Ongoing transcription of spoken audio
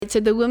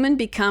right? So the woman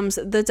becomes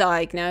the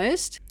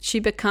diagnosed, she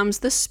becomes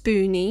the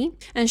spoonie,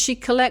 and she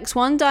collects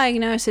one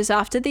diagnosis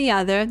after the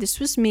other. This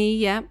was me,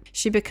 yeah.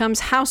 She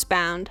becomes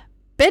housebound,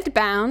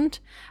 bedbound,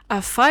 a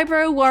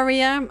fibro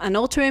warrior, an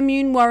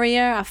autoimmune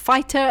warrior, a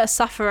fighter, a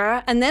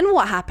sufferer. And then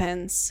what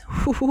happens?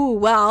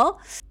 Well,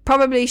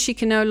 probably she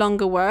can no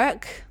longer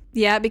work.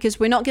 Yeah, because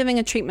we're not giving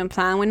a treatment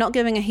plan, we're not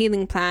giving a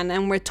healing plan,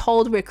 and we're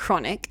told we're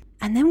chronic.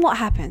 And then what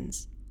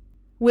happens?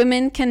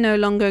 Women can no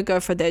longer go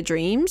for their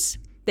dreams.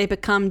 They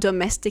become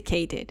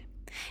domesticated.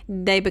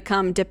 They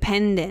become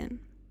dependent.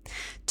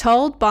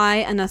 Told by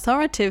an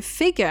authoritative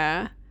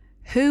figure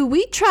who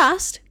we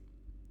trust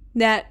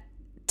that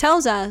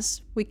tells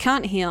us we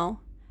can't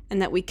heal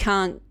and that we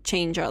can't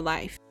change our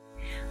life.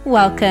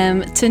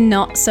 Welcome to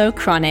Not So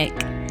Chronic,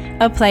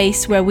 a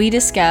place where we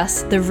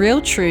discuss the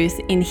real truth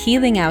in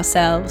healing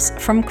ourselves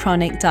from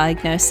chronic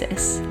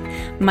diagnosis.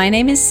 My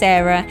name is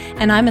Sarah,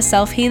 and I'm a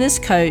self-healers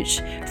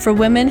coach for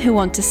women who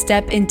want to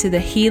step into the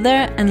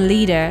healer and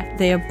leader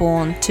they are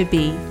born to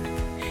be.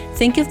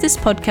 Think of this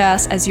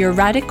podcast as your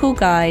radical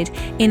guide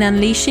in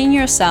unleashing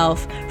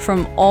yourself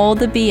from all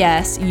the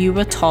BS you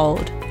were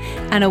told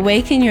and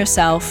awaken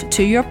yourself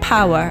to your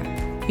power,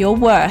 your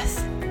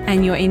worth,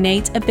 and your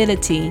innate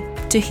ability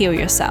to heal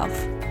yourself.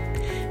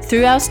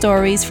 Through our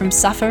stories from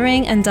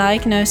suffering and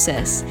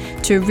diagnosis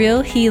to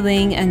real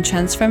healing and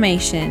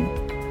transformation,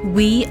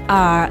 we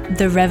are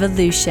the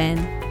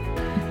revolution.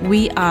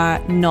 We are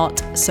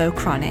not so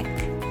chronic.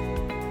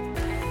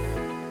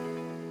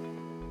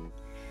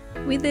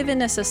 We live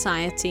in a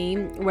society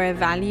where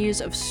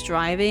values of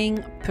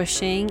striving,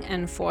 pushing,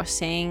 and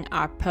forcing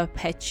are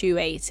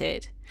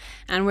perpetuated.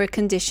 And we're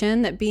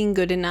conditioned that being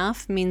good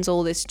enough means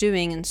all this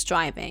doing and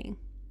striving.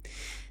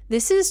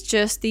 This is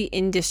just the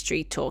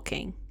industry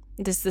talking.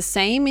 It is the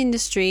same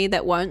industry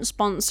that won't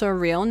sponsor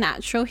real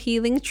natural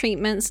healing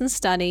treatments and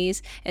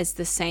studies. It's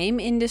the same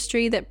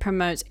industry that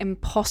promotes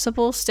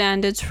impossible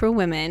standards for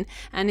women.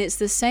 And it's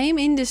the same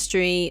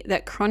industry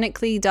that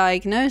chronically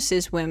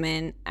diagnoses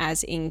women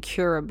as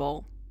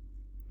incurable.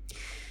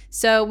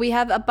 So we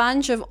have a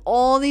bunch of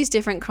all these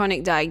different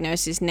chronic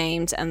diagnosis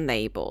names and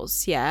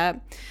labels, yeah?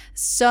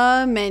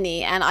 So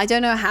many. And I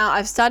don't know how,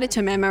 I've started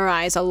to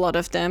memorize a lot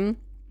of them.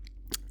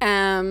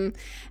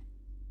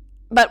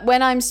 But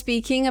when I'm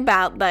speaking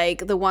about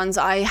like the ones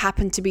I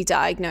happen to be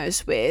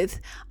diagnosed with,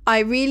 I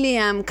really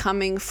am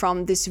coming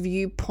from this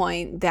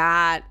viewpoint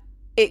that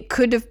it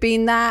could have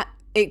been that,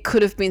 it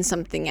could have been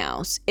something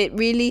else. It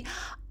really,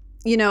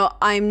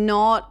 I'm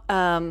not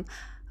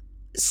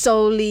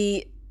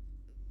solely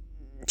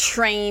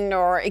trained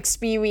or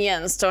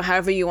experienced, or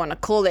however you want to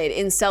call it,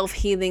 in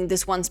self-healing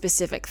this one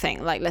specific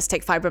thing. Like let's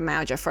take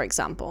fibromyalgia, for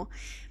example.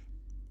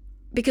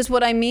 Because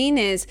what I mean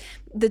is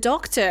the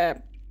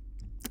doctor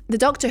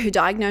who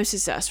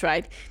diagnoses us,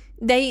 right?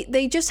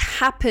 They just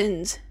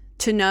happened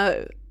to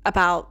know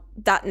about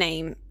that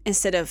name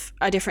instead of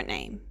a different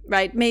name,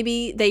 right?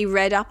 Maybe they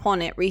read up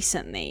on it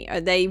recently, or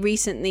they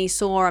recently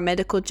saw a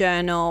medical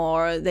journal,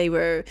 or they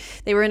were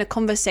in a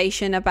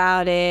conversation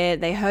about it.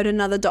 They heard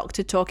another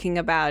doctor talking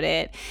about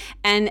it,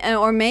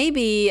 or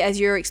maybe as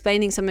you're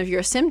explaining some of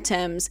your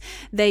symptoms,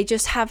 they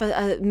just have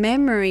a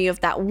memory of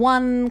that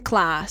one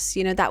class,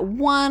 that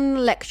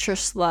one lecture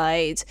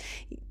slide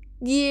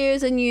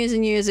years and years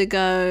and years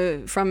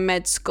ago from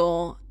med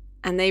school,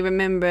 and they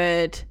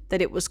remembered that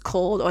it was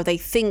called, or they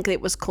think it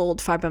was called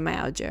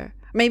fibromyalgia.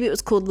 Maybe it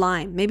was called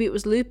Lyme, maybe it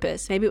was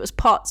lupus, maybe it was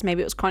POTS,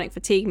 maybe it was chronic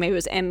fatigue, maybe it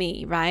was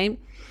ME, right?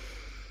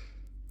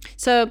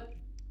 So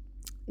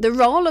the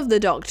role of the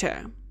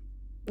doctor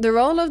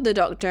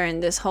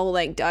in this whole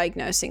like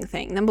diagnosing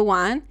thing, number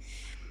one,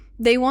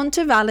 they want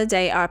to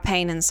validate our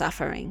pain and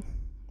suffering,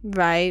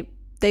 right?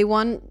 They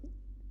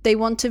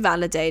want to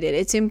validate it.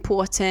 It's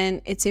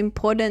important. It's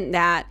important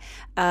that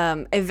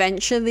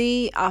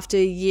eventually, after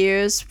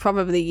years,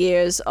 probably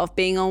years of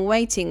being on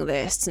waiting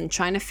lists and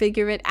trying to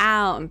figure it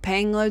out and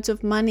paying loads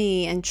of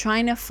money and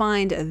trying to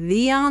find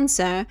the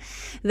answer,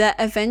 that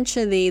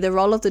eventually the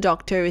role of the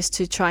doctor is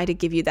to try to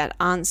give you that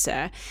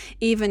answer,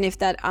 even if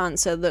that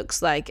answer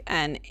looks like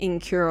an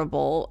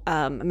incurable,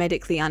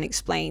 medically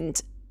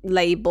unexplained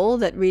label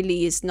that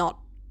really is not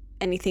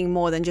anything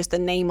more than just the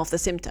name of the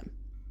symptom.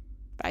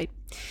 Right?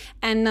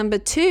 And number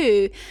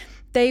two,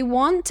 they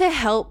want to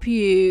help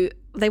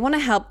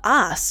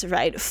us,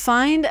 right,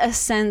 find a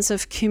sense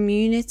of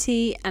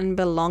community and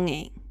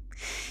belonging.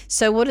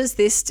 So what does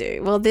this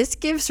do? Well, this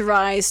gives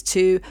rise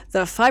to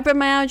the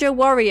fibromyalgia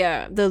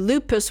warrior, the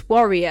lupus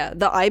warrior,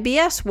 the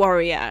IBS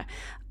warrior,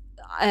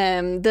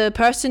 the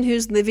person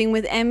who's living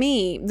with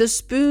ME, the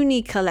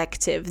Spoonie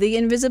Collective, the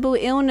Invisible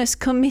Illness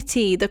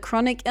Committee, the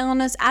Chronic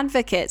Illness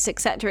Advocates,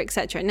 etc.,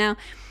 etc. Now,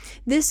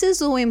 this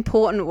is all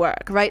important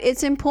work, right?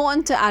 It's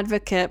important to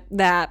advocate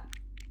that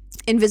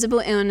invisible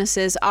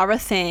illnesses are a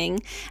thing,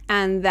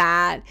 and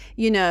that,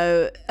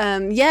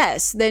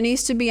 yes, there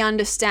needs to be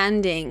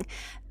understanding.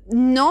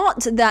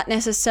 Not that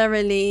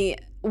necessarily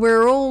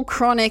we're all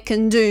chronic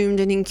and doomed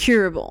and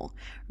incurable,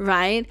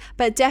 right?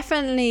 But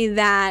definitely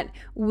that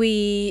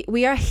we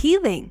are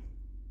healing.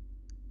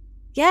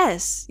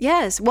 Yes,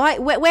 yes. Why?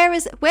 Where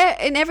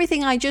in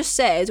everything I just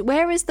said?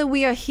 Where is the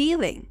we are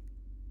healing?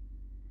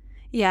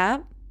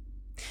 Yeah.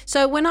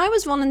 So when I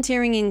was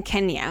volunteering in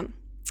Kenya,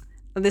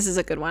 this is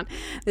a good one.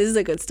 This is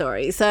a good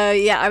story. So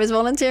yeah, I was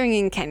volunteering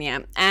in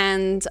Kenya,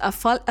 and a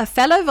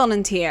fellow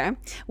volunteer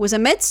was a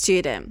med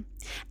student,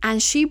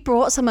 and she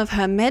brought some of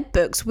her med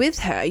books with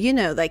her, you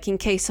know, like in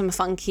case some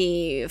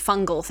funky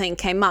fungal thing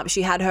came up,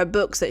 she had her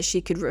books that she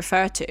could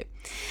refer to.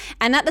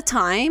 And at the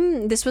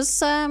time, this was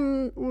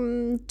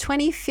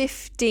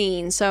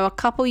 2015, so a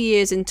couple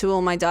years into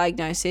all my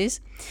diagnoses,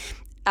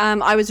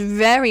 I was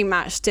very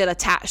much still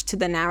attached to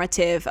the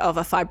narrative of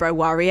a fibro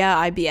warrior,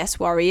 IBS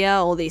warrior,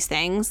 all these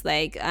things.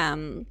 Like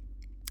the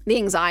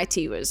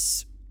anxiety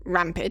was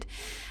rampant.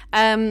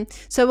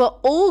 So at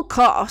all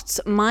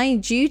costs, my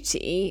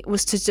duty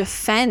was to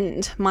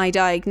defend my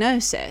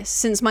diagnosis,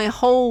 since my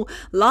whole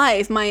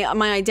life, my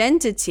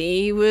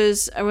identity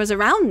was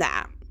around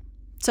that.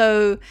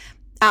 So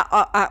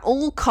at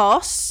all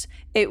costs,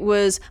 it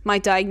was my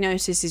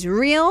diagnosis is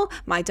real,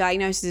 my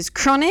diagnosis is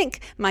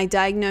chronic, my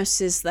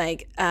diagnosis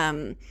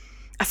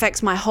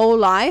affects my whole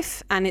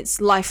life, and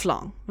it's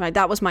lifelong, right?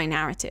 That was my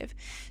narrative.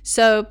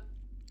 So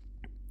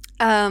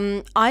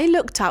I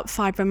looked up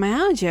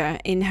fibromyalgia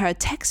in her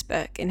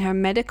textbook, in her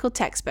medical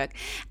textbook,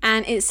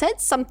 and it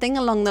said something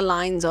along the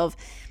lines of,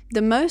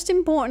 the most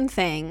important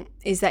thing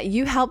is that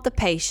you help the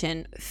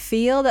patient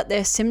feel that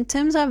their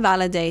symptoms are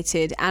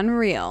validated and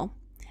real,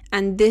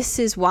 and this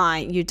is why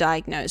you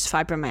diagnose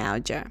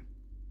fibromyalgia.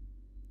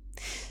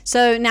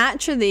 So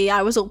naturally,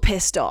 I was all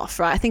pissed off,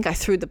 right? I think I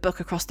threw the book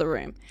across the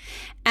room.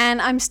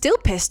 And I'm still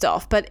pissed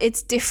off, but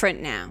it's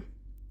different now.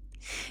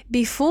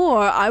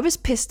 Before, I was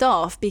pissed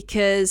off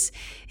because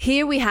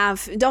here we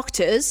have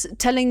doctors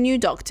telling new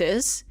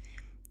doctors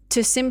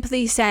to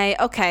simply say,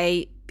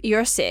 okay,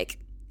 you're sick.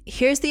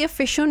 Here's the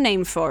official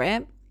name for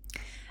it.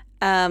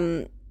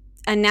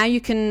 And now you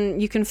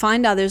can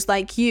find others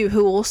like you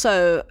who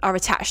also are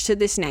attached to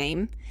this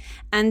name,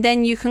 and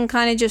then you can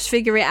kind of just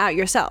figure it out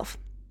yourself.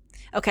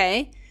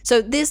 Okay? So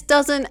this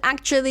doesn't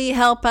actually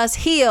help us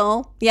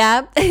heal.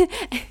 Yeah.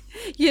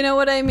 You know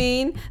what I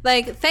mean?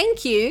 Like,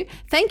 thank you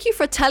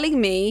for telling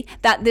me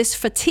that this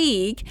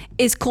fatigue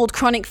is called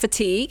chronic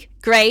fatigue.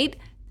 Great.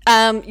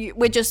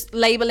 We're just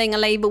labeling a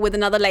label with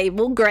another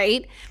label.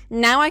 Great.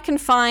 Now I can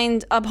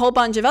find a whole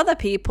bunch of other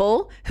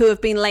people who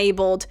have been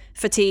labeled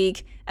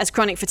fatigue as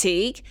chronic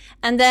fatigue,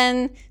 and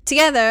then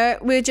together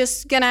we're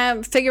just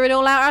gonna figure it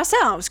all out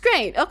ourselves.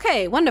 Great.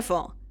 Okay,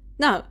 wonderful.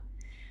 No.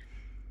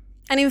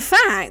 And in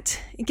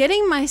fact,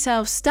 getting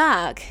myself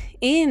stuck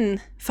in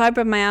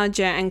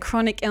fibromyalgia and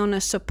chronic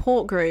illness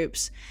support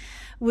groups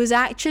was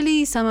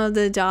actually some of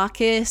the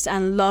darkest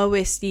and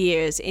lowest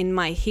years in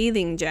my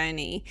healing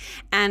journey.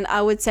 And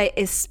I would say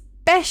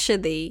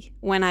especially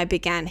when I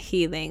began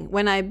healing,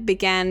 when I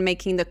began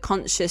making the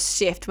conscious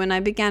shift, when I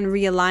began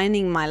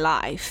realigning my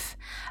life.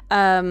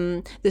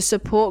 The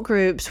support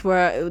groups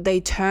they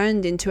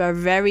turned into a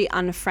very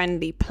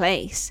unfriendly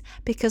place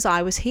because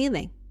I was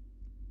healing.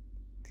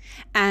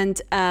 And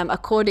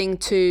according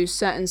to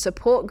certain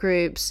support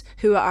groups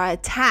who are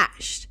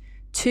attached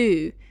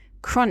to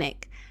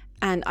chronic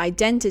and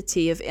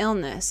identity of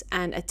illness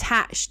and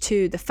attached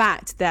to the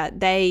fact that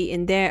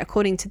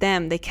according to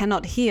them, they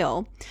cannot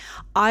heal,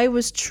 I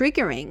was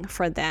triggering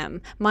for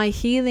them. My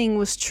healing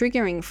was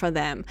triggering for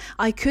them.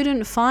 I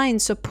couldn't find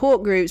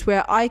support groups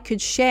where I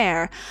could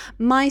share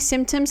my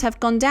symptoms have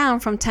gone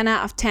down from 10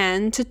 out of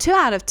 10 to 2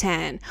 out of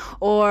 10.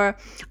 Or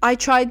I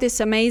tried this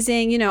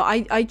amazing,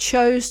 I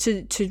chose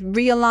to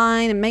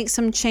realign and make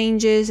some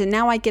changes, and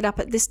now I get up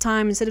at this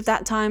time instead of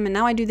that time, and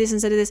now I do this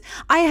instead of this.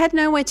 I had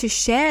nowhere to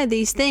share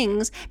these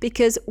things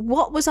because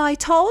what was I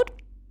told?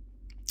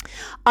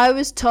 I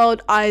was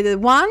told either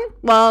one,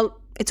 well,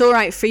 it's all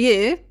right for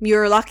you,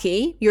 you're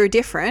lucky, you're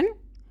different,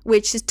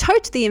 which is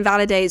totally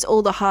invalidates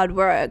all the hard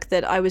work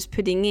that I was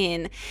putting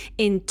in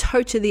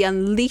totally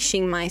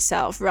unleashing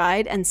myself,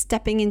 right? And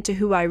stepping into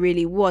who I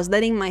really was,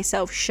 letting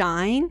myself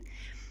shine.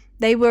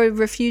 They were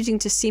refusing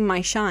to see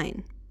my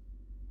shine.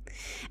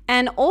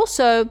 And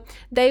also,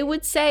 they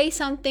would say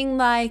something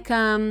like,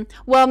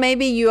 well,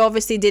 maybe you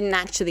obviously didn't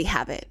actually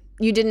have it.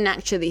 You didn't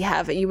actually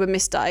have it. You were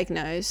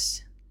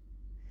misdiagnosed.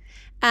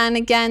 And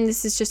again,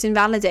 this is just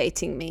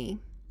invalidating me.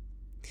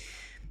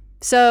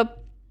 So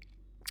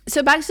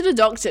back to the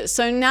doctors.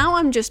 So now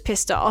I'm just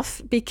pissed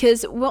off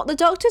because what the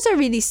doctors are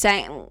really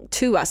saying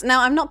to us.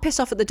 Now, I'm not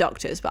pissed off at the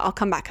doctors, but I'll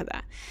come back to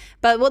that.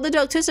 But what the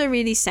doctors are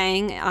really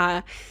saying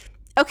are,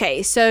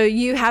 okay, so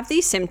you have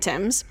these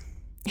symptoms.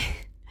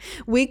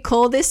 We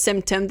call this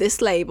symptom, this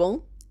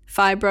label,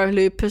 fibro,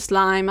 lupus,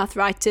 Lyme,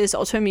 arthritis,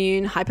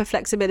 autoimmune,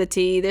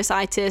 hyperflexibility, this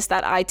itis,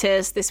 that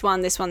itis, this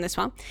one.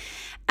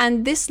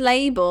 And this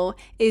label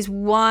is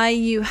why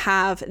you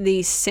have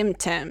these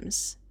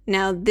symptoms.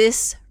 Now,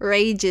 this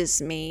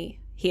rages me,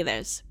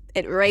 healers.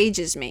 It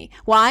rages me.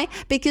 Why?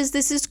 Because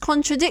this is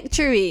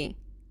contradictory.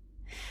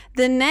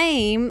 The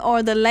name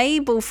or the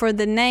label for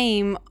the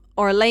name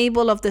or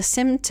label of the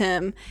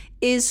symptom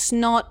is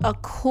not a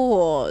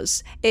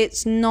cause.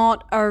 It's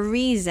not a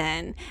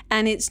reason.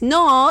 And it's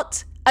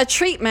not a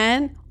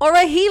treatment or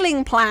a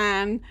healing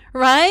plan,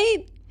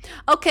 right?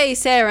 Okay,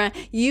 Sarah,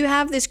 you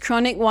have this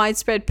chronic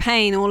widespread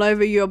pain all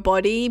over your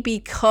body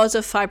because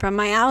of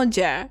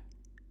fibromyalgia.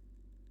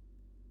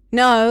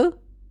 No.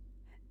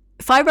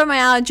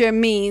 Fibromyalgia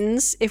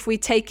means, if we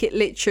take it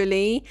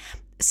literally,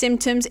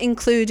 symptoms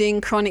including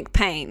chronic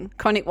pain,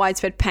 chronic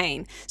widespread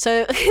pain.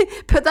 So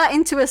put that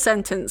into a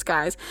sentence,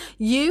 guys.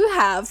 You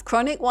have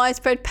chronic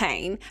widespread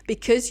pain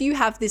because you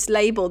have this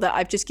label that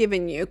I've just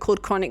given you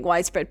called chronic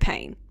widespread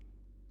pain.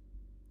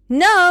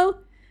 No,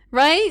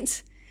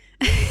 right?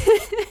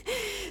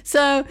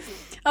 So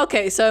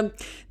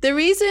the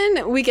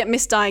reason we get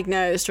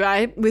misdiagnosed,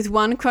 right, with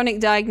one chronic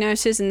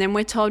diagnosis and then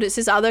we're told it's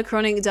this other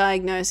chronic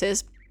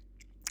diagnosis,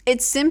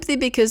 it's simply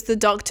because the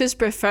doctors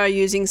prefer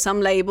using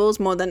some labels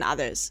more than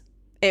others.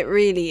 It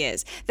really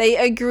is. They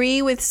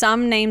agree with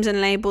some names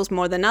and labels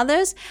more than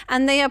others,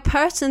 and they are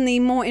personally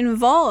more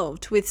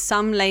involved with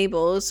some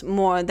labels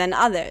more than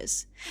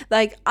others.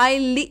 Like, I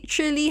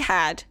literally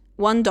had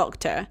one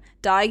doctor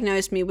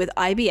diagnose me with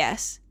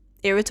IBS,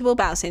 irritable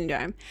bowel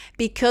syndrome,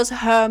 because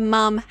her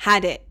mum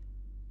had it.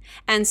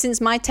 And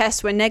since my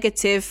tests were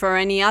negative for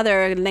any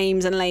other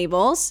names and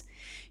labels,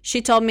 she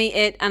told me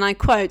it, and I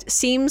quote,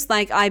 seems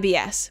like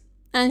IBS.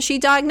 And she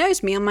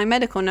diagnosed me on my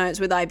medical notes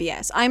with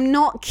IBS. I'm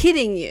not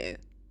kidding you.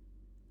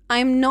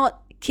 I'm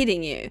not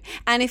kidding you.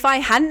 And if I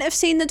hadn't have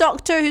seen the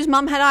doctor whose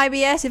mum had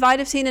IBS, if I'd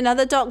have seen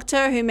another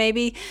doctor who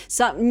maybe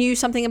knew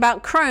something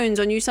about Crohn's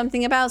or knew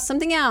something about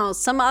something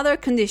else, some other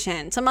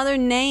condition, some other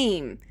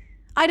name,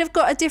 I'd have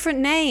got a different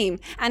name.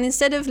 And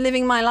instead of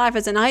living my life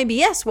as an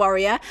IBS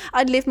warrior,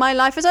 I'd live my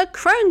life as a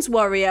Crohn's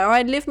warrior, or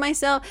I'd live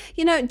myself,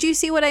 do you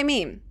see what I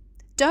mean?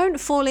 Don't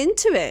fall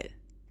into it.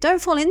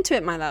 Don't fall into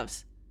it, my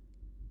loves.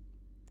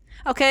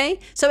 Okay?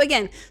 So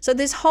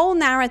this whole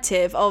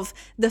narrative of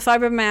the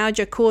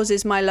fibromyalgia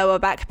causes my lower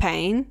back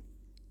pain,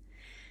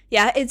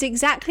 yeah, it's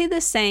exactly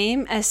the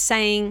same as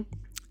saying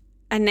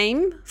a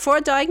name for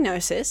a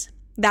diagnosis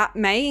that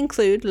may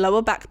include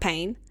lower back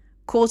pain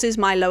causes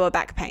my lower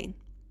back pain.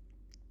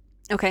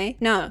 Okay?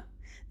 No,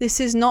 this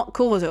is not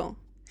causal.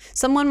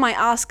 Someone might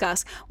ask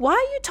us, why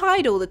are you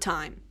tired all the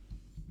time?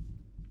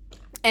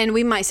 And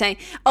we might say,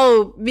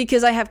 oh,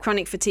 because I have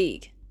chronic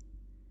fatigue.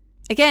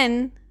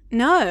 Again,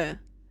 no.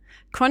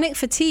 Chronic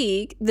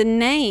fatigue, the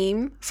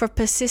name for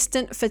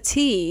persistent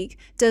fatigue,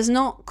 does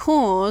not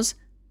cause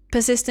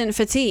persistent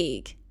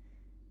fatigue.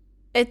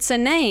 It's a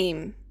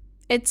name.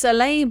 It's a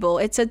label.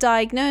 It's a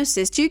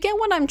diagnosis. Do you get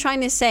what I'm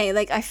trying to say?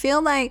 Like, I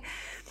feel like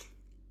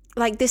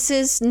this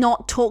is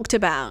not talked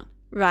about,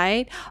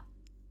 right?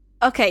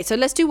 Okay, so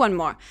let's do one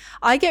more.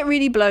 I get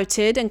really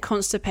bloated and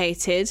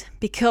constipated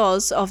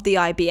because of the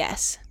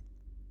IBS.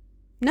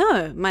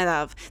 No, my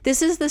love.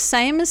 This is the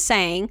same as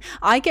saying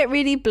I get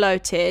really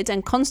bloated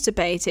and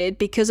constipated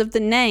because of the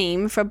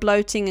name for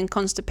bloating and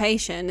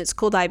constipation. It's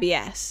called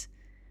IBS.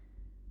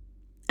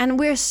 And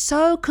we're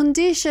so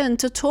conditioned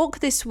to talk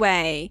this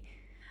way.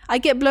 I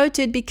get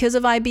bloated because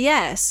of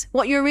IBS.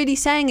 What you're really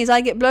saying is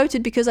I get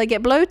bloated because I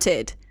get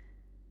bloated.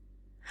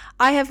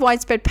 I have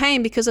widespread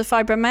pain because of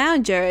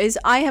fibromyalgia is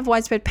I have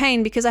widespread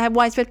pain because I have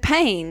widespread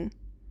pain.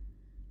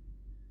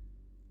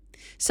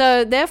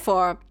 So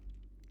therefore,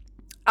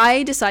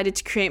 I decided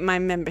to create my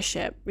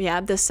membership,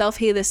 the Self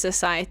Healers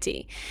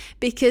Society,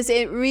 because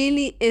it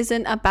really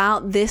isn't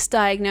about this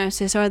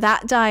diagnosis or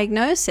that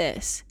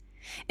diagnosis.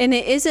 And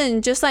it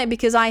isn't just like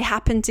because I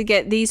happen to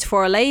get these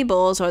 4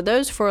 labels or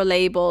those 4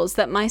 labels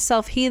that my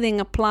self-healing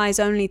applies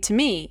only to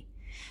me.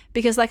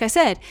 Because like I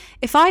said,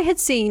 if I had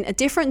seen a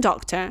different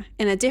doctor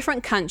in a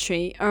different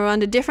country or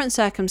under different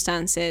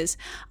circumstances,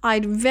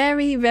 I'd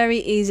very, very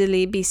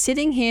easily be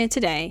sitting here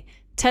today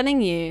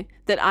telling you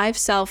that I've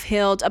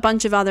self-healed a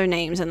bunch of other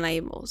names and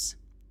labels,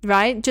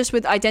 right? Just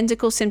with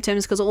identical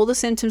symptoms, because all the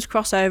symptoms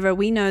cross over.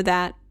 We know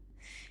that.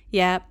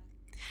 Yeah.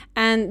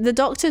 And the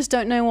doctors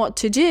don't know what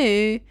to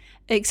do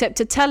except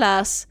to tell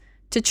us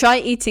to try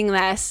eating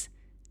less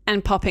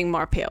and popping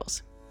more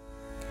pills.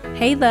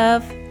 Hey,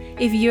 love.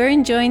 If you're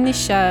enjoying the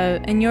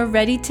show and you're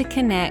ready to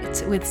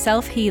connect with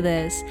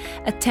self-healers,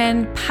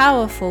 attend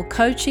powerful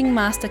coaching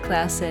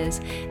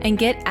masterclasses, and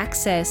get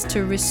access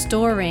to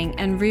restoring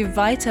and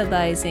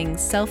revitalizing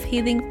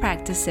self-healing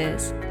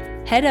practices,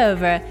 head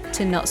over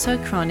to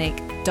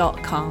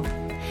notsochronic.com.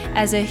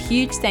 As a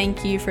huge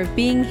thank you for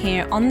being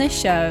here on the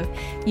show,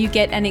 you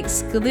get an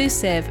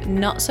exclusive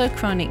Not So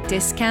Chronic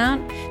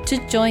discount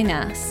to join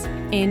us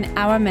in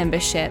our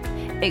membership,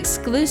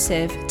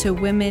 exclusive to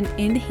Women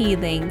in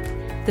Healing,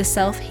 the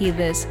Self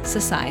Healers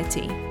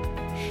Society.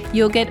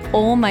 You'll get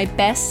all my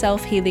best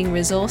self-healing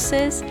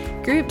resources,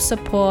 group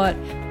support,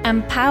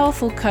 and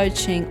powerful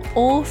coaching,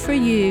 all for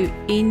you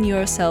in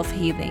your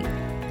self-healing.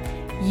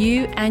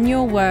 You and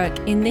your work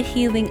in the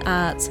healing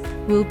arts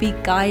will be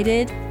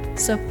guided,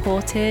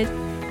 supported,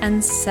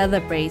 and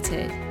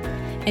celebrated.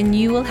 And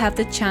you will have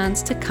the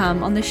chance to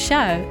come on the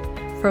show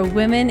for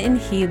Women in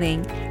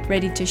Healing,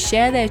 ready to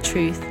share their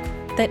truth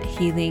that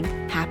healing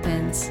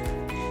happens.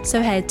 So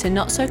head to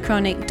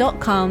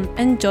notsochronic.com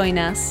and join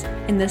us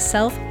in the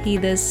Self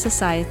Healers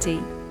Society.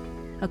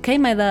 Okay,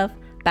 my love,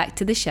 back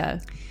to the show.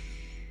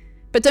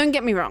 But don't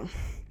get me wrong.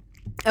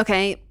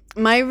 Okay,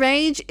 my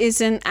rage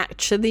isn't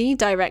actually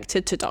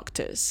directed to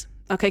doctors.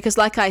 Okay, because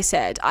like I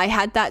said, I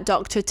had that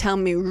doctor tell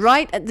me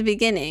right at the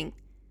beginning,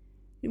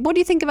 what do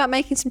you think about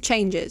making some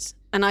changes?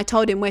 And I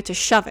told him where to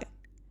shove it,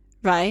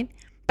 right?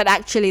 But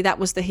actually that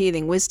was the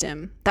healing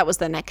wisdom. That was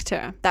the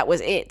nectar. That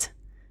was it.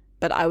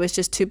 But I was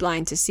just too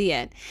blind to see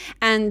it.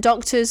 And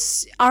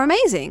doctors are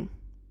amazing.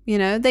 You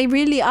know, they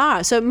really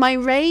are. So my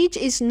rage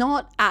is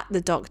not at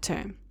the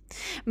doctor.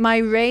 My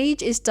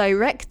rage is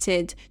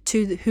directed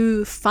to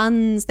who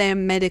funds their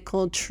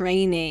medical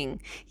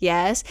training.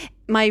 Yes,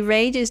 my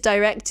rage is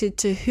directed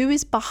to who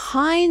is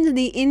behind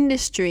the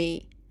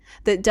industry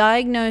that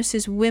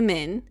diagnoses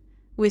women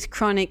with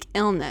chronic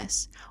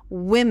illness,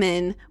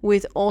 women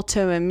with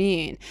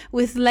autoimmune,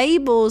 with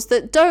labels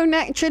that don't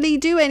actually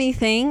do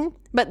anything,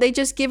 but they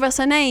just give us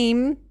a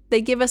name,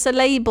 they give us a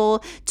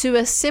label to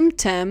a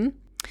symptom.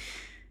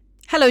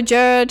 Hello,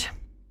 GERD,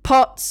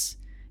 POTS,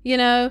 you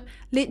know,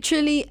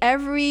 literally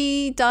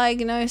every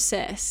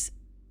diagnosis,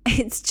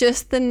 it's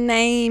just the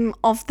name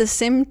of the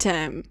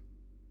symptom.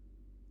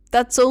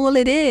 That's all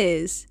it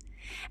is.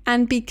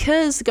 And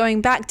because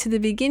going back to the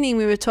beginning,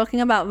 we were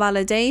talking about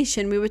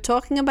validation. We were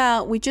talking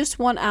about we just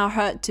want our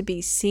hurt to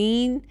be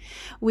seen.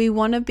 We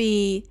want to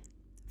be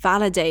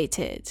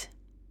validated.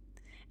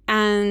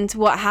 And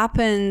what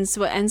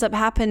ends up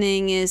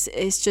happening is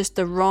just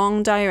the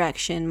wrong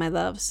direction, my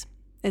loves.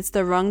 It's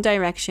the wrong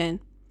direction.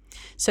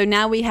 So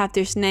now we have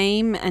this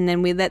name, and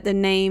then we let the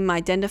name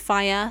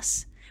identify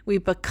us. We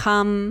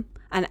become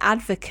an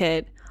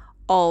advocate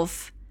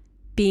of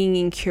being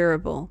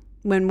incurable,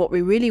 when what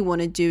we really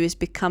want to do is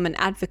become an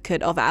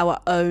advocate of our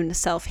own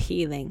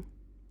self-healing.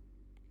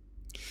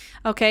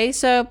 Okay,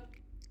 so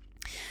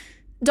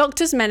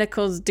doctors'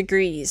 medical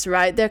degrees,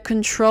 right? They're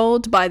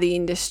controlled by the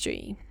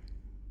industry.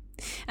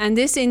 And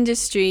this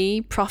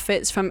industry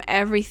profits from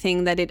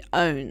everything that it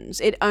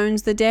owns. It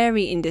owns the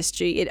dairy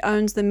industry. It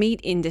owns the meat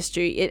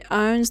industry. It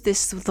owns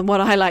this, what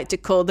I like to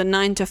call the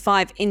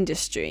 9-to-5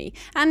 industry.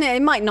 And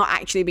it might not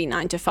actually be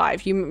 9 to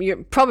 5.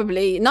 You're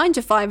probably 9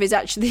 to 5 is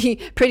actually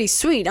pretty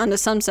sweet under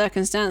some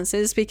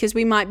circumstances, because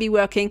we might be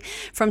working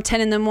from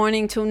 10 in the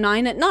morning till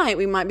 9 at night.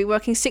 We might be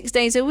working 6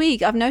 days a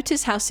week. I've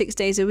noticed how 6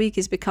 days a week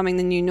is becoming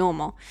the new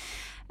normal.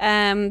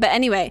 But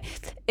anyway,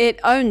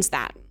 it owns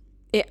that.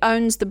 It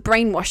owns the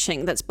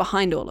brainwashing that's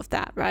behind all of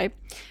that, right?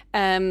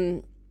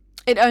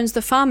 It owns the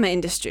pharma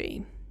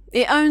industry.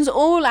 It owns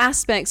all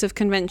aspects of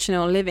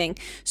conventional living.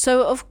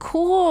 So, of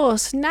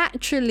course,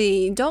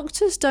 naturally,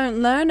 doctors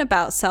don't learn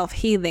about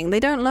self-healing.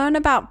 They don't learn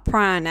about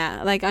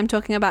prana. Like, I'm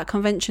talking about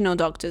conventional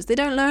doctors. They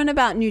don't learn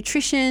about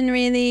nutrition,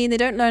 really. They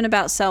don't learn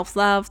about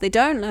self-love. They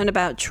don't learn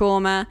about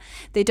trauma.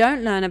 They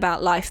don't learn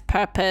about life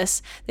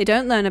purpose. They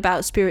don't learn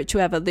about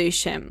spiritual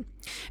evolution.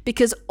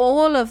 Because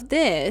all of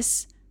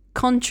this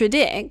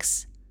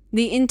contradicts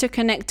the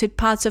interconnected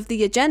parts of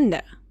the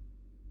agenda.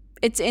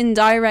 It's in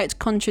direct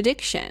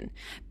contradiction.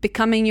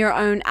 Becoming your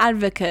own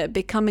advocate,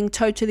 becoming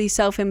totally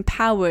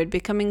self-empowered,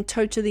 becoming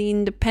totally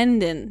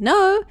independent.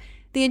 No,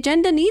 the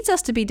agenda needs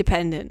us to be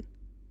dependent.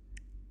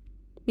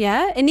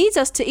 Yeah, it needs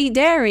us to eat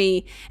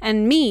dairy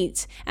and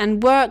meat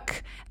and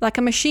work like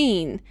a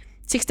machine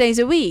 6 days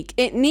a week.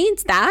 It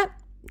needs that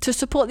to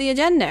support the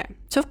agenda.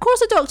 So of course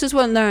the doctors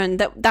won't learn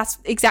that that's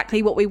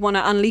exactly what we want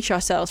to unleash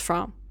ourselves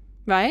from.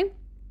 Right?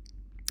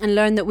 And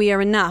learn that we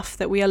are enough,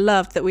 that we are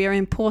loved, that we are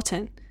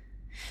important.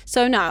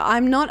 So no,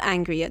 I'm not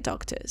angry at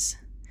doctors.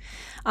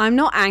 I'm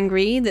not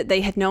angry that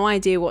they had no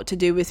idea what to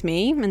do with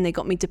me and they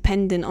got me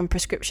dependent on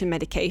prescription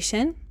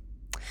medication.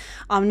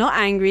 I'm not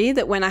angry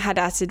that when I had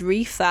acid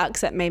reflux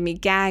that made me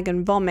gag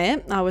and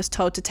vomit, I was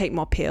told to take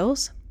more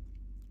pills.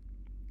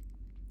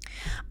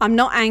 I'm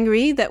not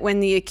angry that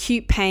when the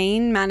acute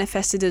pain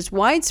manifested as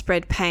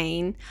widespread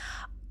pain,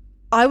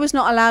 I was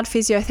not allowed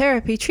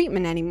physiotherapy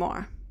treatment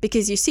anymore.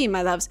 Because you see,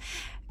 my loves,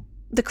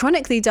 the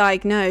chronically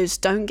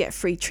diagnosed don't get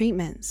free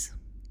treatments.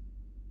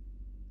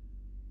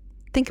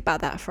 Think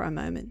about that for a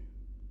moment.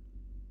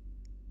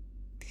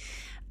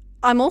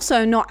 I'm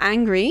also not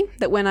angry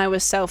that when I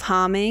was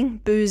self-harming,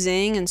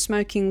 boozing, and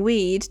smoking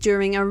weed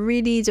during a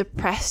really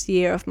depressed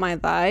year of my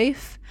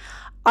life,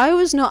 I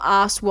was not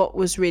asked what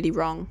was really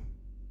wrong.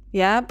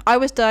 Yeah, I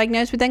was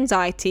diagnosed with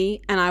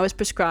anxiety and I was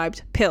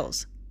prescribed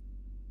pills.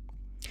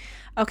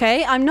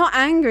 Okay, I'm not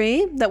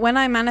angry that when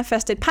I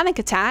manifested panic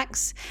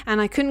attacks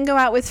and I couldn't go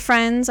out with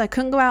friends, I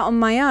couldn't go out on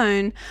my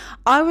own,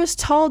 I was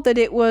told that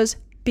it was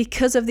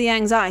because of the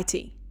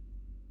anxiety.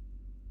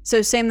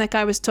 So same like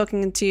I was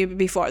talking to you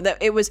before, that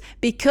it was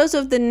because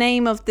of the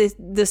name of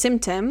the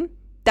symptom,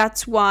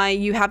 that's why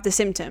you have the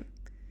symptom.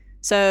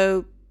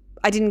 So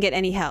I didn't get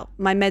any help.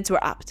 My meds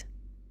were upped.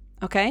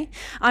 Okay?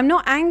 I'm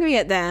not angry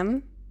at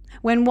them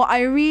when what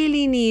I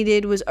really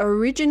needed was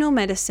original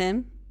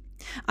medicine.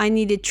 I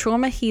needed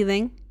trauma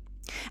healing,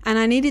 and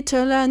I needed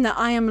to learn that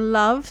I am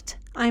loved,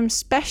 I'm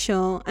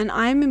special, and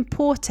I'm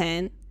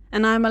important,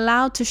 and I'm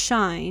allowed to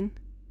shine.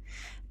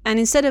 And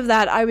instead of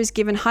that, I was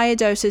given higher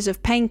doses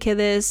of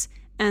painkillers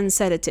and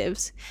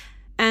sedatives.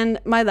 And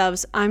my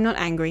loves, I'm not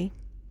angry.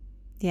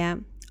 Yeah,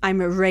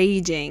 I'm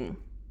raging.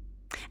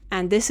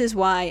 And this is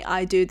why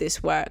I do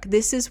this work.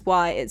 This is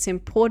why it's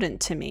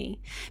important to me,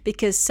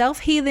 because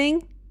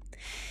self-healing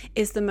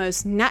is the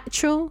most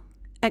natural,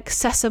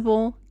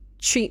 accessible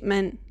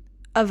treatment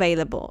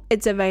available.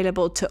 It's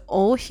available to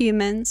all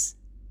humans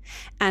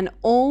and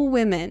all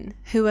women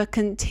who are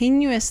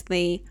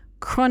continuously,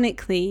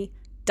 chronically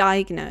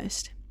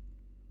diagnosed.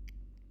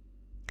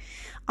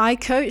 I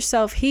coach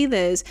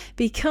self-healers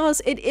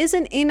because it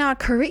isn't in our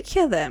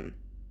curriculum.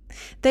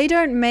 They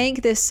don't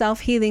make this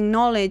self-healing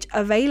knowledge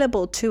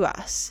available to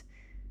us,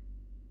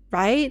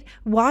 right?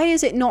 Why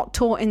is it not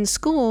taught in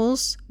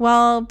schools?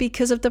 Well,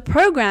 because of the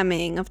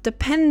programming of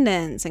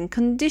dependence and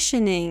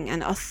conditioning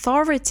and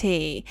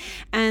authority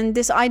and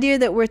this idea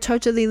that we're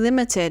totally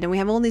limited and we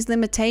have all these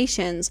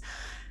limitations.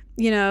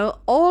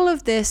 All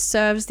of this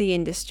serves the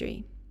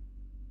industry.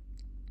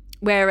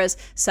 Whereas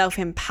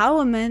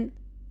self-empowerment,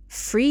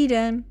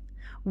 freedom,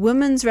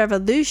 women's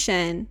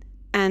revolution,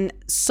 and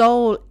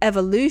soul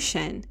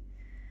evolution,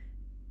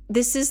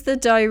 this is the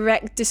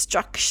direct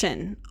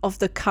destruction of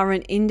the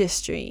current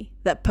industry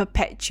that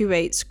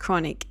perpetuates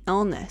chronic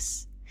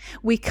illness.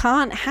 We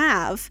can't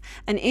have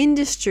an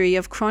industry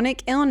of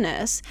chronic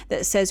illness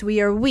that says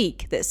we are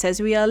weak, that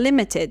says we are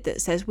limited,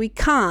 that says we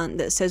can't,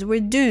 that says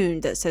we're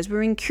doomed, that says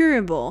we're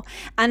incurable,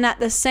 and at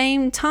the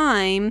same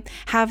time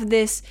have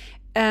this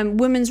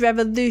women's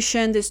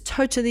revolution, this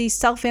totally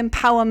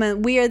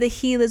self-empowerment. We are the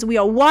healers. We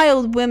are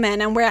wild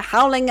women, and we're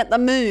howling at the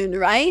moon,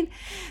 right?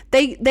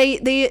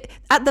 They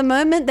at the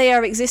moment they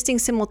are existing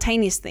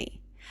simultaneously,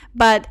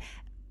 but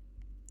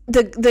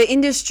the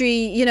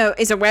industry,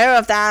 is aware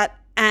of that,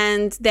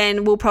 and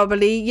then will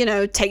probably,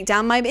 take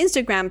down my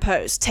Instagram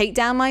post, take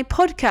down my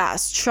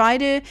podcast, try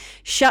to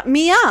shut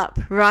me up,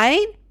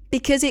 right?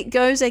 Because it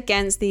goes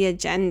against the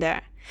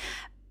agenda.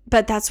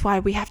 But that's why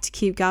we have to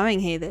keep going,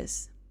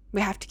 healers. We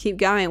have to keep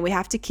going. We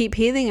have to keep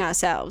healing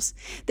ourselves.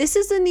 This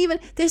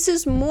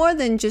is more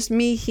than just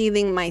me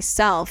healing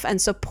myself and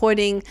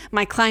supporting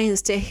my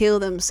clients to heal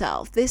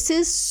themselves. This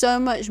is so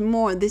much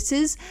more. This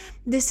is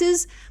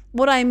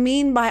what I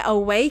mean by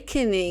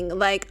awakening,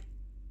 like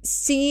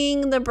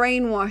seeing the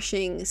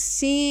brainwashing,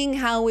 seeing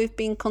how we've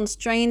been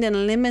constrained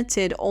and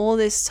limited all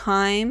this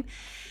time,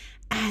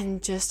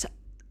 and just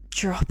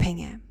dropping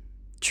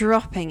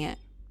it.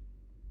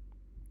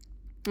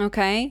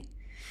 Okay?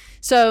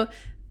 So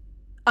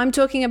I'm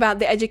talking about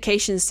the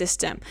education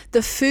system,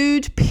 the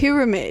food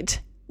pyramid.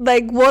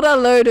 Like, what a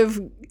load of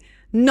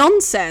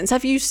nonsense.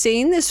 Have you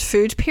seen this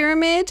food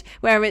pyramid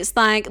where it's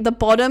like the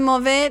bottom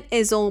of it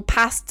is all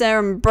pasta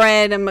and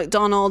bread and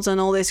McDonald's and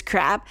all this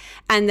crap,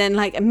 and then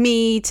like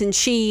meat and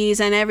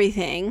cheese and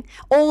everything,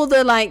 all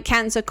the like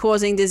cancer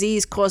causing,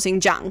 disease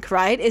causing junk,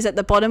 right, is at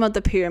the bottom of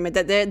the pyramid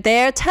that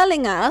they're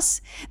telling us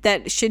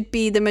that should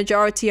be the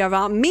majority of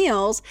our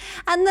meals,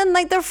 and then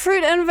like the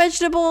fruit and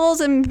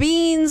vegetables and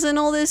beans and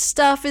all this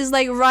stuff is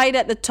like right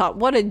at the top.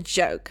 What a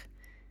joke.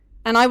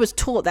 And I was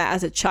taught that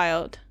as a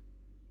child,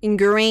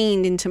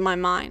 ingrained into my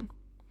mind.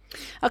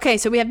 Okay,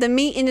 so we have the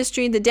meat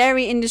industry, the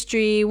dairy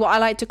industry, what I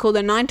like to call the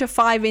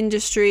 9-to-5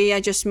 industry.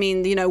 I just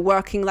mean,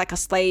 working like a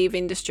slave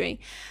industry,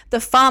 the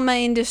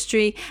pharma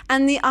industry,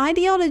 and the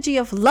ideology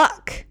of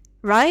luck,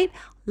 right?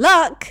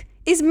 Luck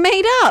is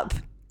made up.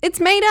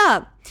 It's made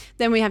up.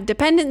 Then we have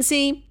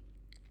dependency,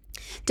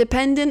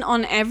 dependent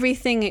on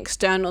everything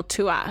external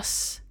to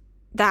us.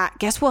 That,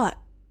 guess what?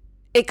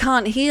 It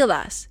can't heal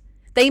us.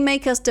 They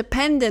make us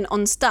dependent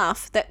on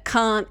stuff that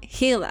can't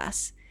heal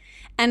us.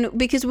 And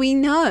because we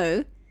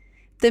know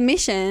the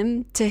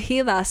mission to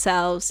heal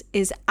ourselves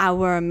is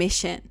our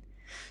mission.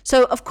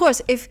 So of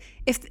course,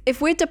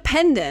 if we're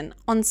dependent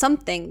on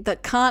something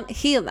that can't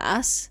heal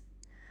us,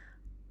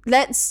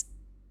 let's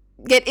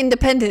get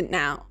independent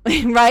now,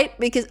 right?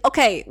 Because,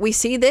 okay, we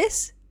see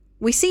this,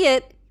 we see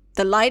it,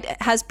 the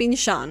light has been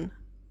shone,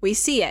 we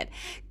see it.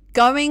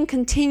 Going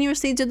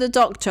continuously to the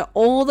doctor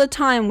all the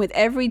time with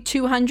every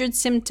 200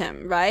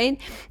 symptom, right?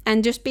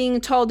 And just being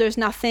told there's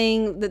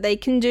nothing that they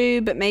can do,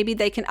 but maybe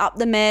they can up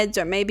the meds,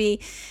 or maybe,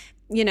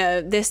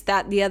 this,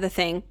 that, the other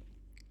thing,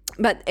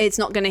 but it's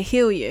not going to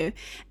heal you.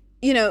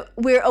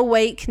 We're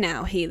awake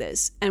now,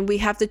 healers, and we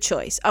have the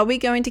choice. Are we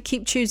going to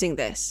keep choosing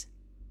this?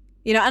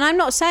 And I'm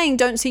not saying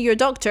don't see your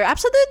doctor.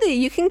 Absolutely.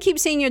 You can keep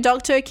seeing your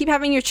doctor, keep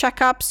having your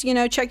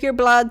checkups, check your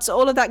bloods,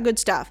 all of that good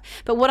stuff.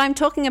 But what I'm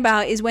talking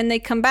about is when they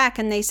come back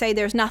and they say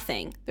there's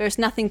nothing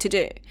to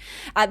do.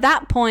 At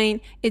that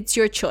point, it's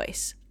your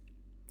choice.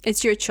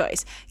 It's your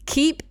choice.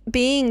 Keep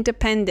being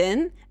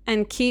dependent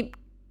and keep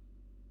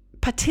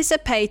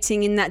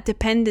participating in that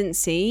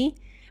dependency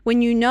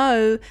when you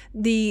know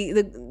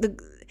the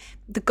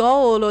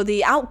goal or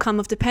the outcome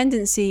of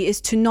dependency is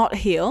to not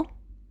heal.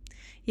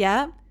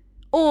 Yeah.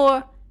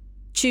 Or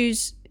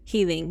choose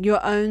healing,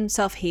 your own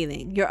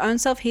self-healing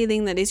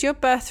that is your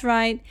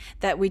birthright,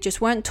 that we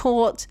just weren't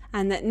taught,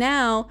 and that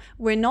now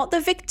we're not the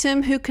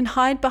victim who can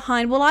hide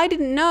behind, well, I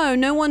didn't know,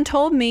 no one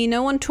told me,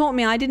 no one taught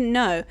me, I didn't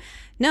know.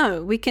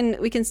 No, we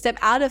can step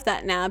out of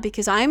that now,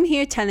 because I'm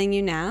here telling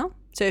you now.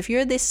 So if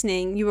you're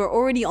listening, you are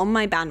already on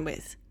my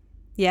bandwidth.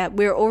 Yeah,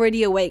 we're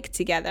already awake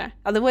together.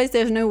 Otherwise,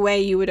 there's no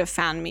way you would have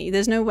found me.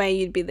 There's no way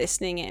you'd be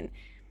listening in.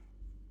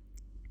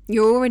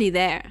 You're already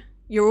there.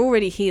 You're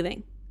already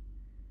healing.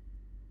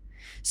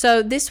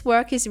 So this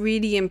work is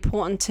really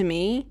important to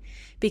me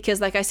because,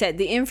 like I said,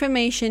 the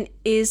information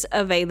is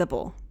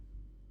available.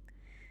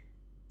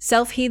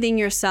 Self-healing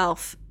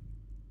yourself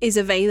is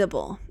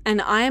available.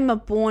 And I am a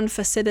born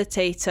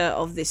facilitator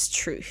of this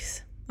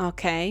truth.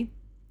 Okay?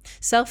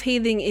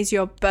 Self-healing is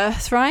your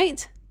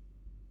birthright.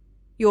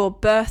 Your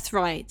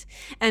birthright.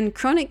 And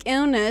chronic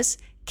illness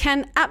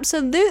can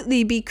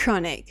absolutely be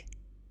chronic.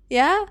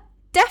 Yeah?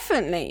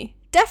 Definitely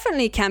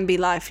can be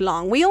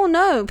lifelong. We all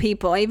know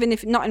people, even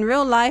if not in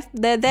real life,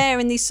 they're there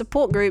in these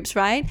support groups,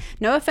 right?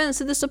 No offense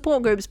to the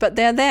support groups, but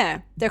they're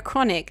there. They're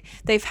chronic.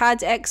 They've had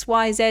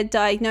XYZ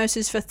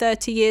diagnosis for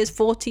 30 years,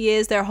 40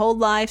 years, their whole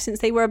life since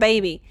they were a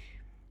baby.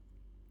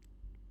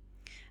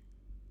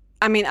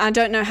 I mean, I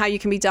don't know how you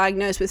can be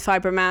diagnosed with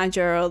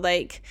fibromyalgia or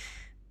like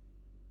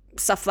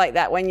stuff like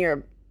that when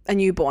you're a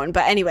newborn.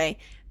 But anyway,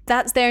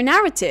 that's their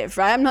narrative,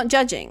 right? I'm not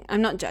judging.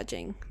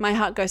 My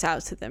heart goes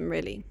out to them,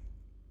 really.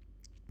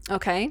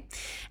 Okay.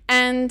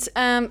 And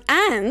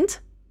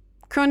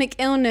chronic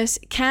illness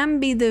can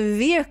be the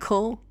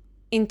vehicle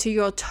into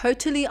your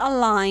totally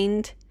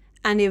aligned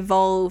and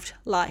evolved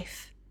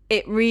life.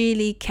 It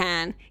really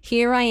can.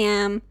 Here I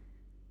am.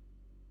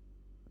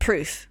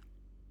 Proof.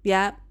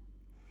 Yeah.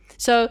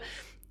 So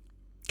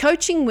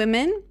coaching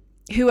women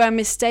who are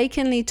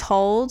mistakenly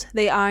told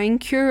they are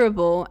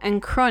incurable and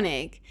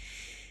chronic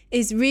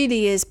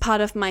is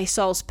part of my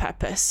soul's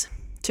purpose.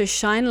 To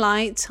shine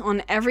light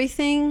on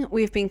everything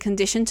we've been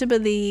conditioned to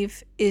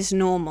believe is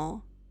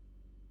normal.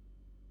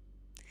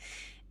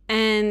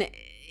 And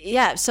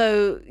yeah,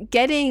 so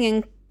getting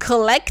and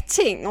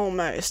collecting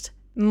almost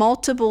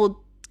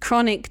multiple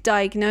chronic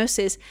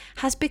diagnoses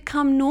has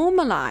become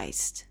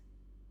normalized.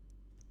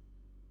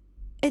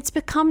 It's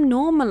become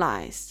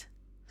normalized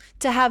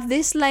to have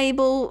this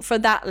label for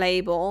that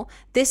label,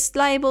 this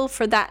label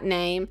for that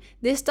name,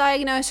 this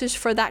diagnosis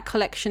for that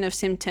collection of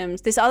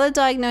symptoms, this other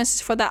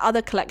diagnosis for that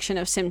other collection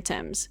of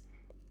symptoms.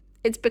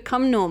 It's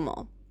become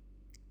normal.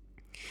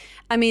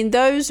 I mean,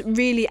 those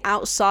really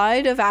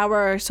outside of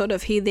our sort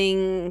of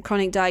healing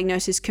chronic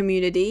diagnosis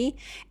community,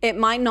 it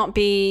might not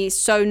be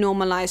so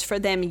normalized for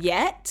them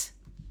yet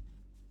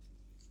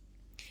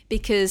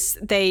because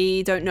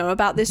they don't know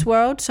about this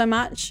world so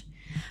much.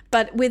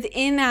 But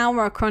within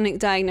our chronic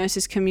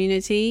diagnosis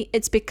community,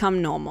 it's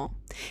become normal.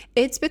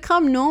 It's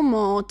become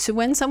normal to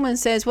when someone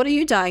says, what are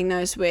you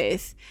diagnosed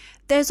with?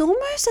 There's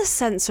almost a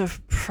sense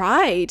of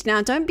pride.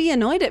 Now, don't be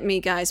annoyed at me,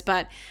 guys,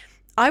 but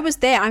I was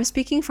there. I'm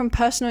speaking from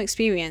personal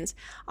experience.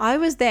 I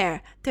was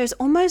there. There's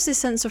almost this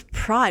sense of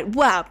pride.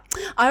 Wow,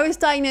 I was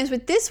diagnosed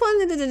with this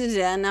one,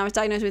 and I was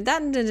diagnosed with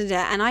that,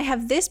 and I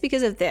have this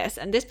because of this,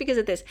 and this because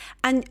of this.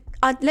 And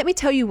let me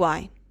tell you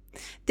why.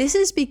 This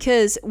is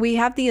because we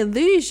have the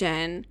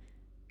illusion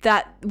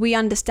that we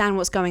understand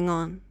what's going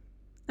on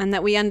and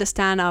that we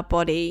understand our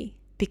body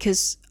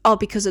because of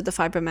the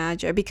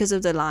fibromyalgia, because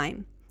of the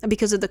Lyme,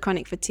 because of the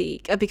chronic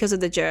fatigue, because of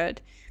the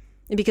GERD,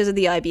 because of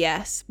the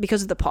IBS,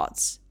 because of the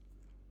POTS.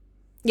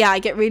 Yeah, I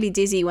get really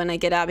dizzy when I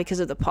get out because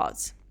of the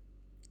POTS.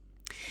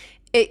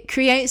 It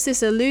creates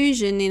this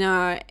illusion in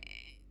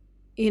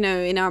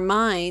our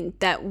mind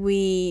that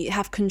we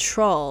have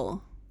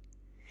control.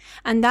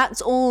 And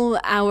that's all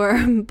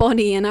our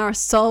body and our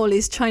soul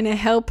is trying to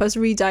help us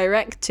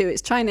redirect to. It's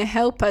trying to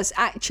help us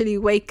actually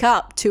wake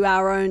up to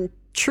our own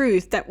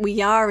truth, that we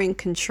are in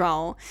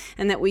control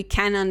and that we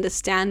can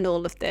understand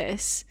all of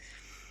this.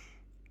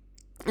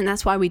 And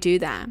that's why we do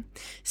that.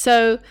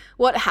 So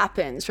what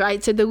happens,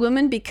 right? So the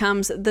woman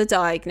becomes the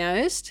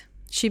diagnosed.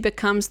 She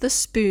becomes the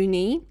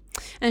spoonie.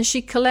 And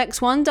she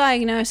collects one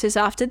diagnosis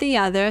after the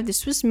other.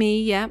 This was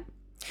me, yeah.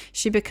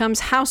 She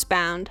becomes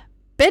housebound,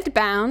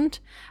 bedbound,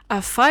 a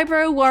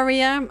fibro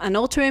warrior, an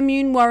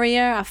autoimmune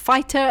warrior, a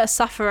fighter, a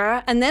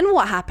sufferer. And then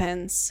what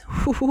happens?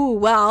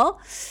 Well,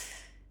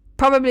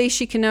 probably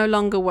she can no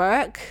longer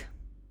work.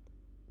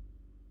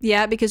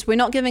 Yeah, because we're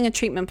not giving a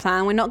treatment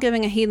plan, we're not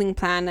giving a healing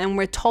plan, and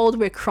we're told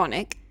we're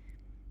chronic.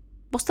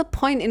 What's the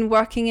point in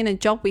working in a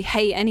job we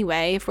hate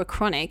anyway if we're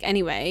chronic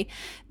anyway?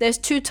 There's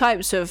two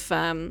types of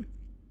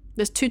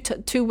there's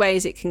two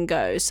ways it can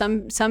go.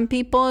 Some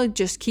people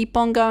just keep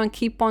on going,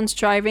 keep on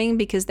striving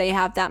because they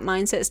have that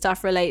mindset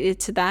stuff related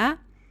to that,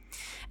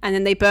 and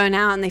then they burn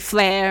out and they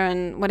flare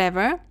and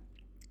whatever.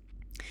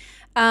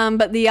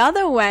 But the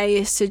other way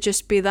is to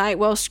just be like,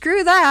 well,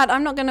 screw that,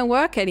 I'm not going to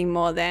work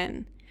anymore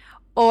then.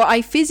 Or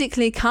I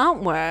physically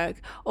can't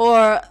work,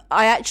 or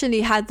I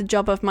actually had the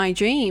job of my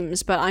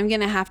dreams, but I'm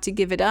going to have to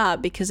give it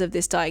up because of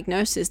this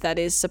diagnosis that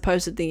is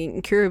supposedly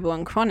incurable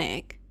and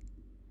chronic.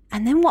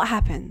 And then what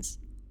happens?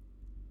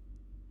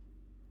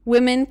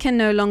 Women can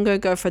no longer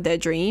go for their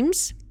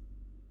dreams.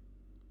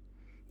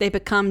 They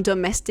become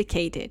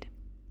domesticated.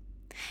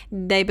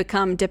 They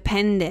become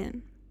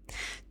dependent,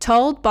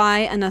 told by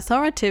an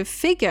authoritative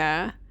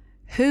figure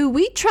who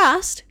we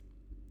trust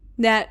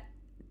that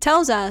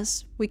tells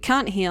us we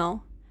can't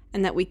heal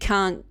and that we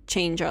can't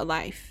change our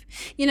life.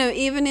 You know,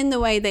 even in the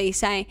way they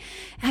say,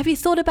 have you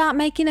thought about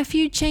making a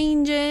few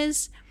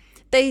changes?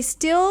 It's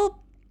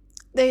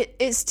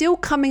still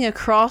coming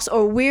across,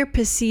 or we're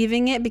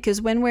perceiving it,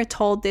 because when we're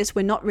told this,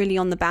 we're not really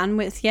on the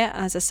bandwidth yet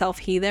as a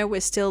self-healer.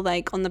 We're still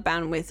like on the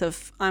bandwidth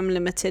of I'm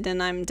limited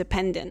and I'm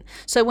dependent.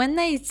 So when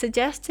they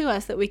suggest to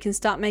us that we can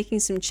start making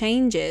some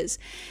changes,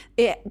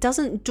 it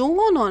doesn't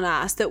dawn on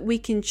us that we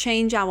can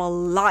change our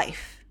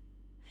life.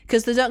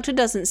 Because the doctor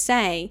doesn't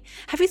say,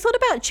 have you thought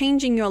about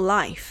changing your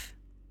life?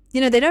 You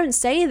know, they don't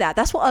say that.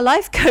 That's what a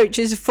life coach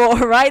is for,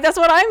 right? That's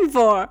what I'm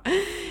for.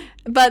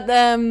 But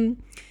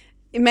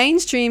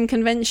mainstream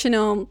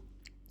conventional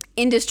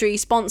industry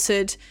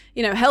sponsored,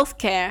 you know,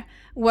 healthcare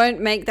won't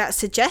make that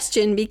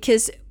suggestion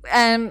because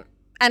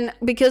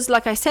because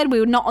like I said, we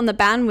were not on the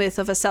bandwidth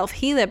of a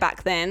self-healer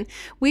back then.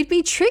 We'd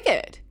be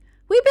triggered.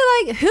 We'd be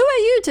like, who are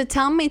you to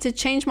tell me to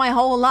change my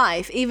whole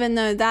life? Even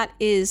though that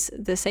is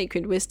the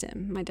sacred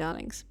wisdom, my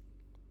darlings.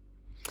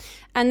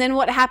 And then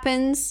what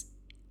happens?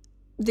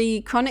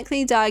 The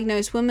chronically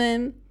diagnosed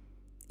woman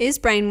is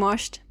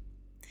brainwashed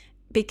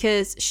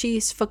because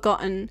she's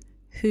forgotten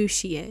who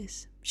she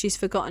is. She's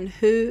forgotten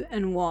who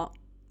and what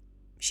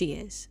she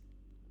is.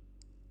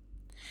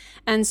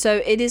 And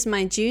so it is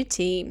my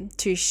duty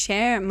to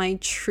share my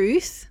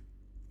truth,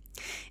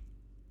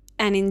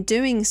 and in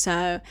doing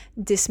so,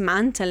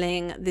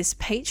 dismantling this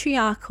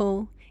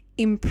patriarchal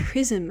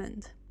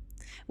imprisonment,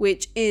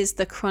 which is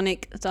the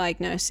chronic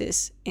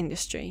diagnosis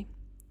industry.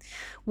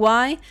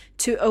 Why?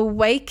 To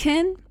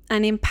awaken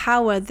and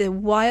empower the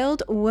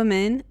wild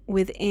woman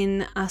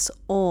within us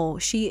all.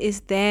 She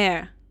is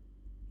there.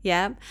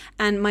 Yeah.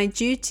 And my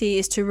duty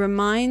is to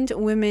remind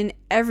women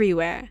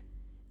everywhere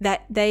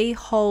that they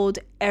hold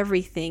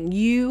everything.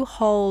 You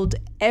hold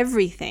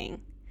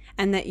everything.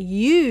 And that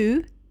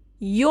you,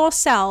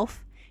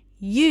 yourself,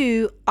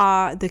 you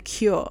are the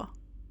cure.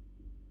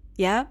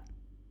 Yeah.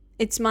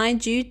 It's my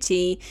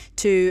duty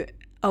to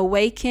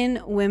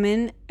awaken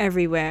women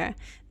everywhere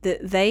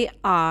that they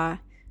are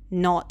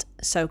not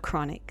so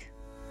chronic.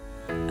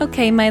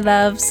 Okay, my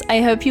loves,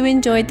 I hope you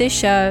enjoyed this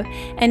show,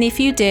 and if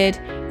you did,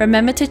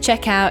 remember to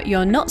check out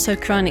your Not So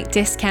Chronic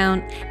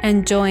discount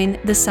and join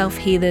the Self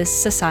Healers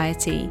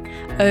Society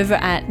over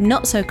at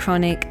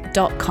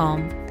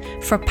notsochronic.com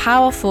for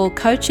powerful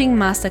coaching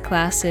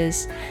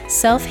masterclasses,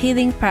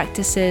 self-healing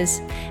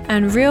practices,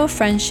 and real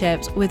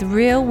friendships with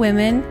real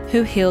women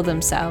who heal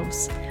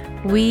themselves.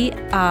 We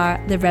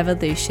are the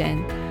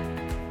revolution.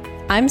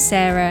 I'm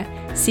Sarah.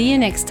 See you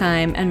next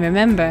time, and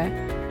remember,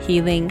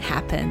 healing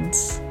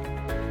happens.